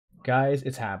Guys,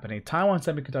 it's happening. Taiwan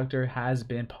Semiconductor has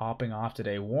been popping off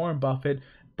today. Warren Buffett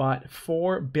bought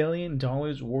 $4 billion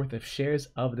worth of shares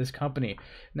of this company.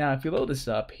 Now, if you load this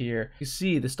up here, you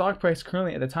see the stock price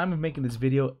currently at the time of making this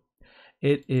video,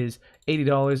 it is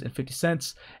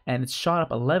 $80.50, and it's shot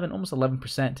up almost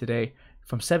 11% today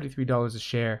from $73 a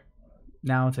share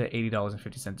now to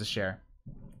 $80.50 a share.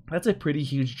 That's a pretty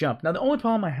huge jump. Now, the only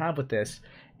problem I have with this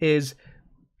is,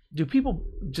 do people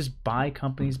just buy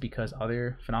companies because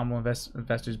other phenomenal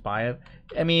investors buy it?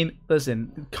 I mean,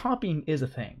 listen, copying is a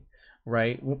thing,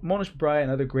 right? Monish Pabrai and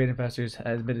other great investors have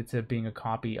admitted to being a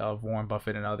copy of Warren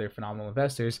Buffett and other phenomenal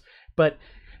investors, but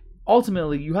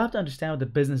ultimately you have to understand what the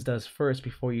business does first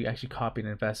before you actually copy an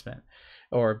investment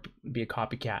or be a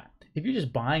copycat. If you're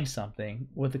just buying something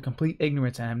with a complete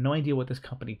ignorance and have no idea what this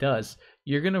company does,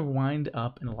 you're going to wind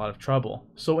up in a lot of trouble.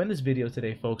 So in this video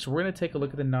today, folks, we're going to take a look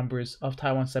at the numbers of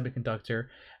Taiwan Semiconductor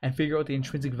and figure out the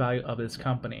intrinsic value of this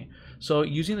company. So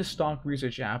using the stock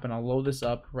research app, and I'll load this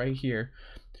up right here,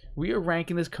 we are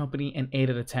ranking this company an 8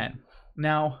 out of 10.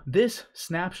 Now, this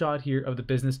snapshot here of the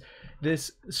business,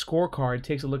 this scorecard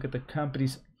takes a look at the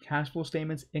company's cash flow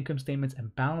statements, income statements,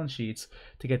 and balance sheets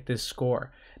to get this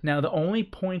score. Now, the only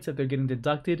points that they're getting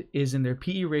deducted is in their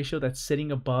PE ratio that's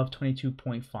sitting above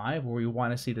 22.5, where we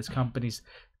want to see this company's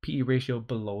PE ratio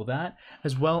below that,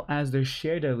 as well as their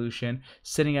share dilution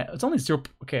sitting at, it's only 0,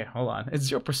 okay, hold on, it's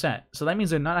 0%. So that means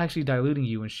they're not actually diluting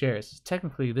you in shares.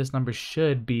 Technically, this number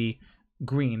should be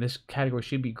green. This category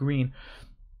should be green,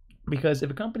 because if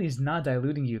a company is not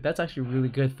diluting you, that's actually a really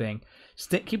good thing.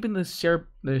 Keeping the share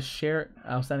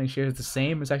outstanding shares the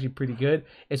same is actually pretty good.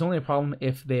 It's only a problem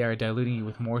if they are diluting you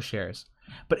with more shares.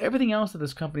 But everything else that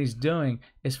this company is doing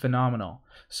is phenomenal.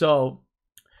 So,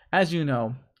 as you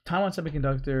know, Taiwan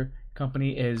Semiconductor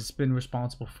Company has been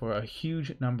responsible for a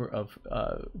huge number of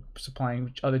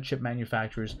supplying other chip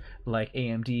manufacturers like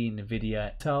AMD,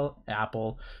 Nvidia, Intel,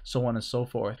 Apple, so on and so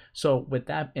forth. So with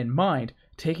that in mind,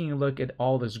 taking a look at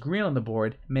all this green on the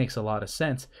board makes a lot of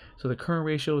sense. So the current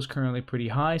ratio is currently pretty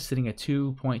high, sitting at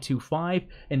 2.25,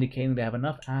 indicating they have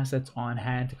enough assets on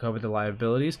hand to cover the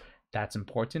liabilities. That's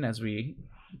important as we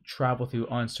travel through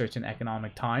uncertain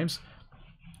economic times.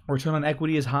 Return on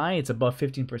equity is high. It's above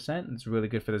 15%. It's really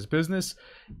good for this business.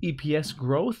 EPS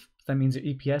growth, that means the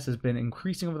EPS has been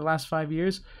increasing over the last 5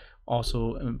 years.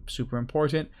 Also super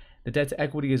important. The debt to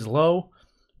equity is low,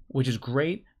 which is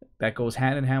great. That goes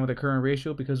hand in hand with the current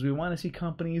ratio, because we want to see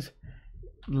companies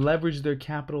leverage their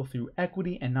capital through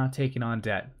equity and not taking on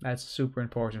debt. That's super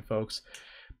important, folks.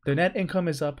 The net income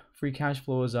is up, free cash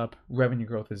flow is up, revenue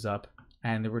growth is up,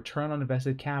 and the return on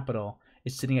invested capital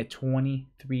is sitting at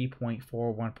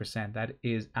 23.41%. That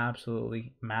is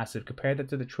absolutely massive. Compare that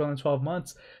to the trailing 12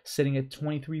 months, sitting at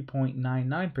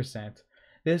 23.99%.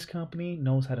 This company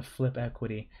knows how to flip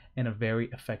equity in a very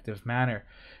effective manner.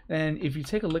 And if you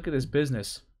take a look at this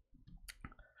business,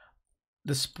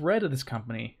 the spread of this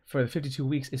company for the 52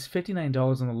 weeks is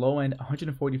 $59 on the low end,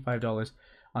 $145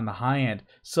 on the high end.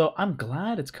 So I'm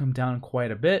glad it's come down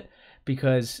quite a bit,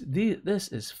 because this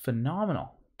is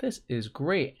phenomenal. This is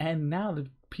great. And now the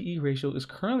PE ratio is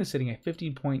currently sitting at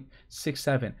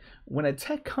 15.67. When a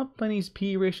tech company's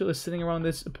PE ratio is sitting around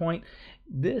this point,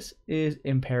 this is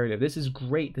imperative. This is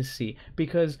great to see,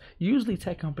 because usually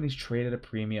tech companies trade at a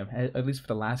premium, at least for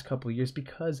the last couple of years,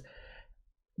 because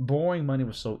borrowing money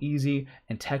was so easy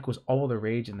and tech was all the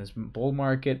rage in this bull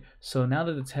market. So now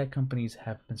that the tech companies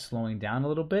have been slowing down a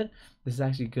little bit, this is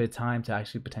actually a good time to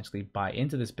actually potentially buy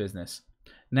into this business.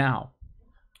 Now,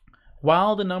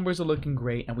 while the numbers are looking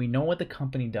great and we know what the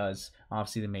company does,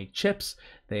 obviously they make chips,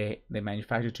 they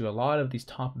manufacture to a lot of these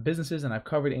top businesses, and I've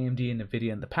covered AMD and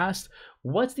Nvidia in the past.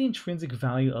 What's the intrinsic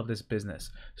value of this business?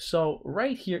 So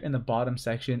right here in the bottom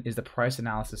section is the price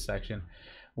analysis section,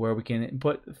 where we can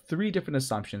put 3 different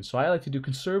assumptions. So I like to do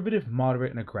conservative, moderate,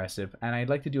 and aggressive, and I'd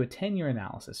like to do a 10-year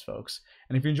analysis, folks.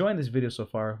 And if you're enjoying this video so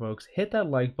far, folks, hit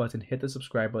that like button, hit the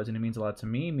subscribe button. It means a lot to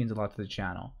me, it means a lot to the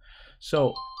channel.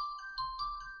 So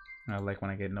I like when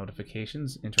I get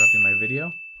notifications interrupting my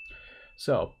video.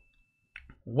 So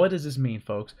what does this mean,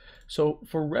 folks? So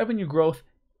for revenue growth,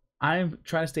 I'm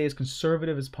trying to stay as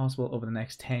conservative as possible over the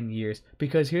next 10 years,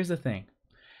 because here's the thing.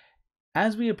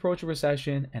 As we approach a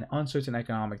recession and uncertain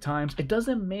economic times, it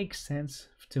doesn't make sense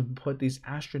to put these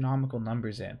astronomical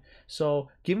numbers in. So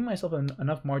giving myself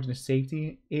enough margin of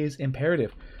safety is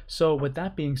imperative. So with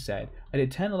that being said, I did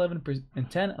 10, 11, and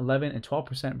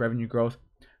 12% revenue growth.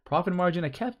 Profit margin, I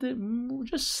kept it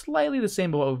just slightly the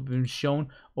same, but what we've been shown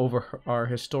over our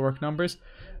historic numbers.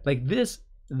 Like this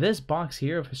box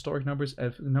here of historic numbers,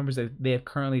 of numbers that they have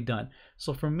currently done.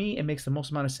 So for me, it makes the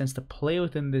most amount of sense to play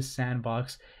within this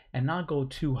sandbox and not go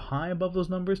too high above those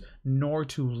numbers nor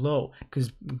too low,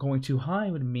 because going too high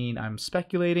would mean I'm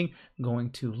speculating,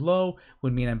 going too low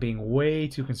would mean I'm being way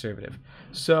too conservative.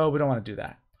 So we don't want to do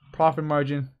that. Profit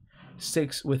margin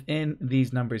sticks within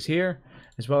these numbers here,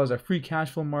 as well as our free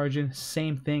cash flow margin,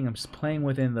 same thing. I'm just playing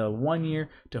within the 1 year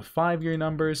to 5 year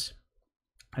numbers,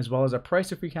 as well as our price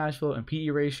to free cash flow and PE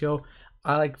ratio.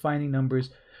 I like finding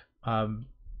numbers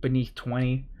beneath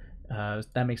 20.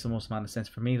 That makes the most amount of sense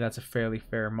for me. That's a fairly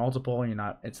fair multiple.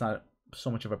 It's not so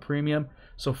much of a premium.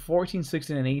 So 14,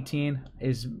 16, and 18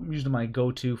 is usually my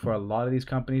go-to for a lot of these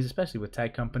companies, especially with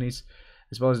tech companies,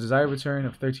 as well as desired return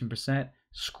of 13%.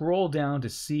 Scroll down to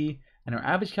see, and our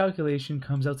average calculation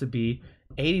comes out to be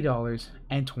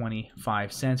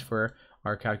 $80.25 for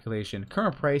our calculation.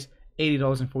 Current price,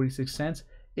 $80.46.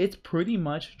 It's pretty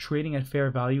much trading at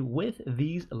fair value with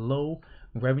these low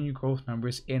revenue growth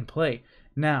numbers in play.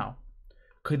 Now,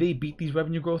 could they beat these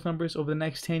revenue growth numbers over the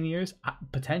next 10 years?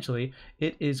 Potentially.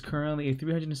 It is currently a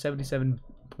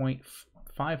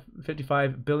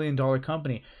 $377.55 billion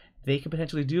company. They could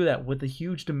potentially do that with the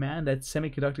huge demand that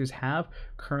semiconductors have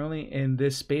currently in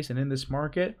this space and in this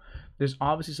market. There's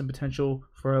obviously some potential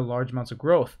for large amounts of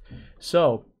growth.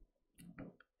 So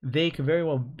they could very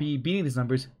well be beating these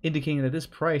numbers, indicating that this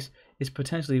price is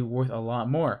potentially worth a lot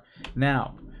more.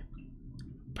 Now,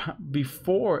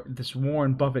 before this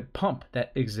Warren Buffett pump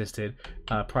that existed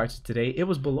prior to today, it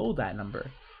was below that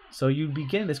number. So you'd be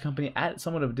getting this company at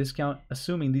somewhat of a discount,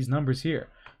 assuming these numbers here.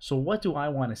 So what do I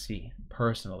want to see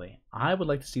personally? I would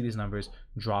like to see these numbers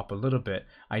drop a little bit.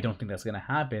 I don't think that's going to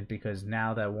happen, because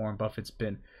now that Warren Buffett's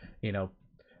been,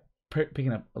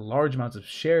 picking up large amounts of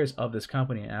shares of this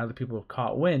company and other people have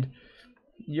caught wind,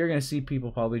 you're going to see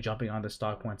people probably jumping on the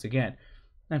stock once again,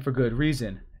 and for good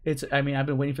reason. I've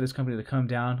been waiting for this company to come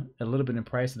down a little bit in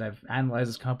price, and I've analyzed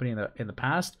this company in the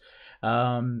past.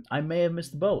 I may have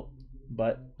missed the boat,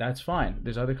 but that's fine.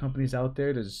 There's other companies out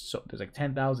there. There's like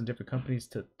 10,000 different companies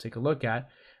to take a look at,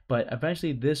 but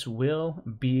eventually this will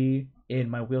be in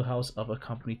my wheelhouse of a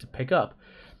company to pick up.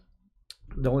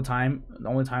 The only time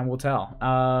will tell.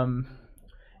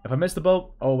 If I miss the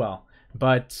boat, oh well.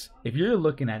 But if you're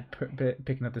looking at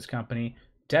picking up this company,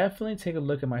 definitely take a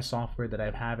look at my software that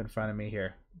I have in front of me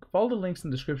here. Follow the links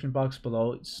in the description box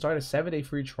below. Start a 7-day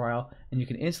free trial, and you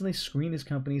can instantly screen these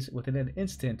companies within an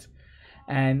instant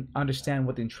and understand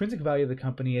what the intrinsic value of the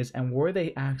company is and where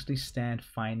they actually stand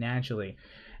financially.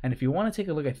 And if you want to take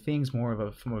a look at things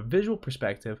more from a visual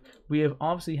perspective, we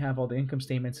obviously have all the income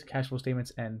statements, cash flow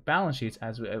statements, and balance sheets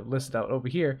as we have listed out over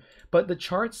here. But the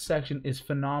charts section is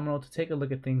phenomenal to take a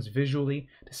look at things visually,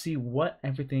 to see where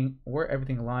everything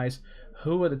lies,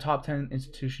 who are the top 10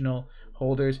 institutional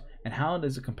holders, and how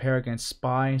does it compare against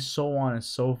SPY, so on and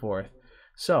so forth.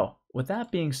 So with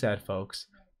that being said, folks,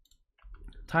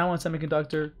 Taiwan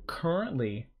Semiconductor,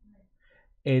 currently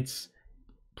it's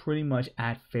pretty much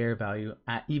at fair value,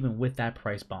 even with that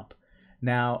price bump.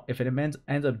 Now, if it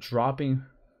ends up dropping,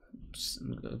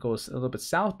 goes a little bit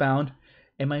southbound,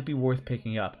 it might be worth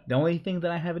picking up. The only thing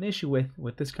that I have an issue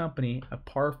with this company,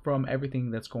 apart from everything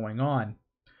that's going on,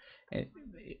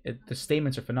 the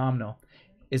statements are phenomenal,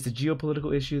 is the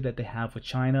geopolitical issue that they have with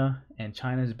China, and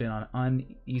China has been on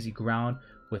uneasy ground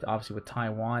with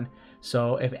Taiwan.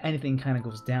 So if anything kind of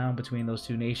goes down between those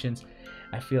two nations,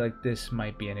 I feel like this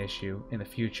might be an issue in the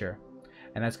future,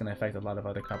 and that's going to affect a lot of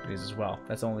other companies as well.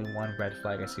 That's only one red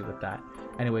flag I see with that.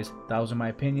 Anyways, those are my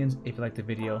opinions. If you liked the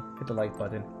video, hit the like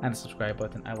button and the subscribe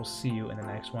button. I will see you in the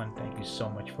next one. Thank you so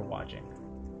much for watching.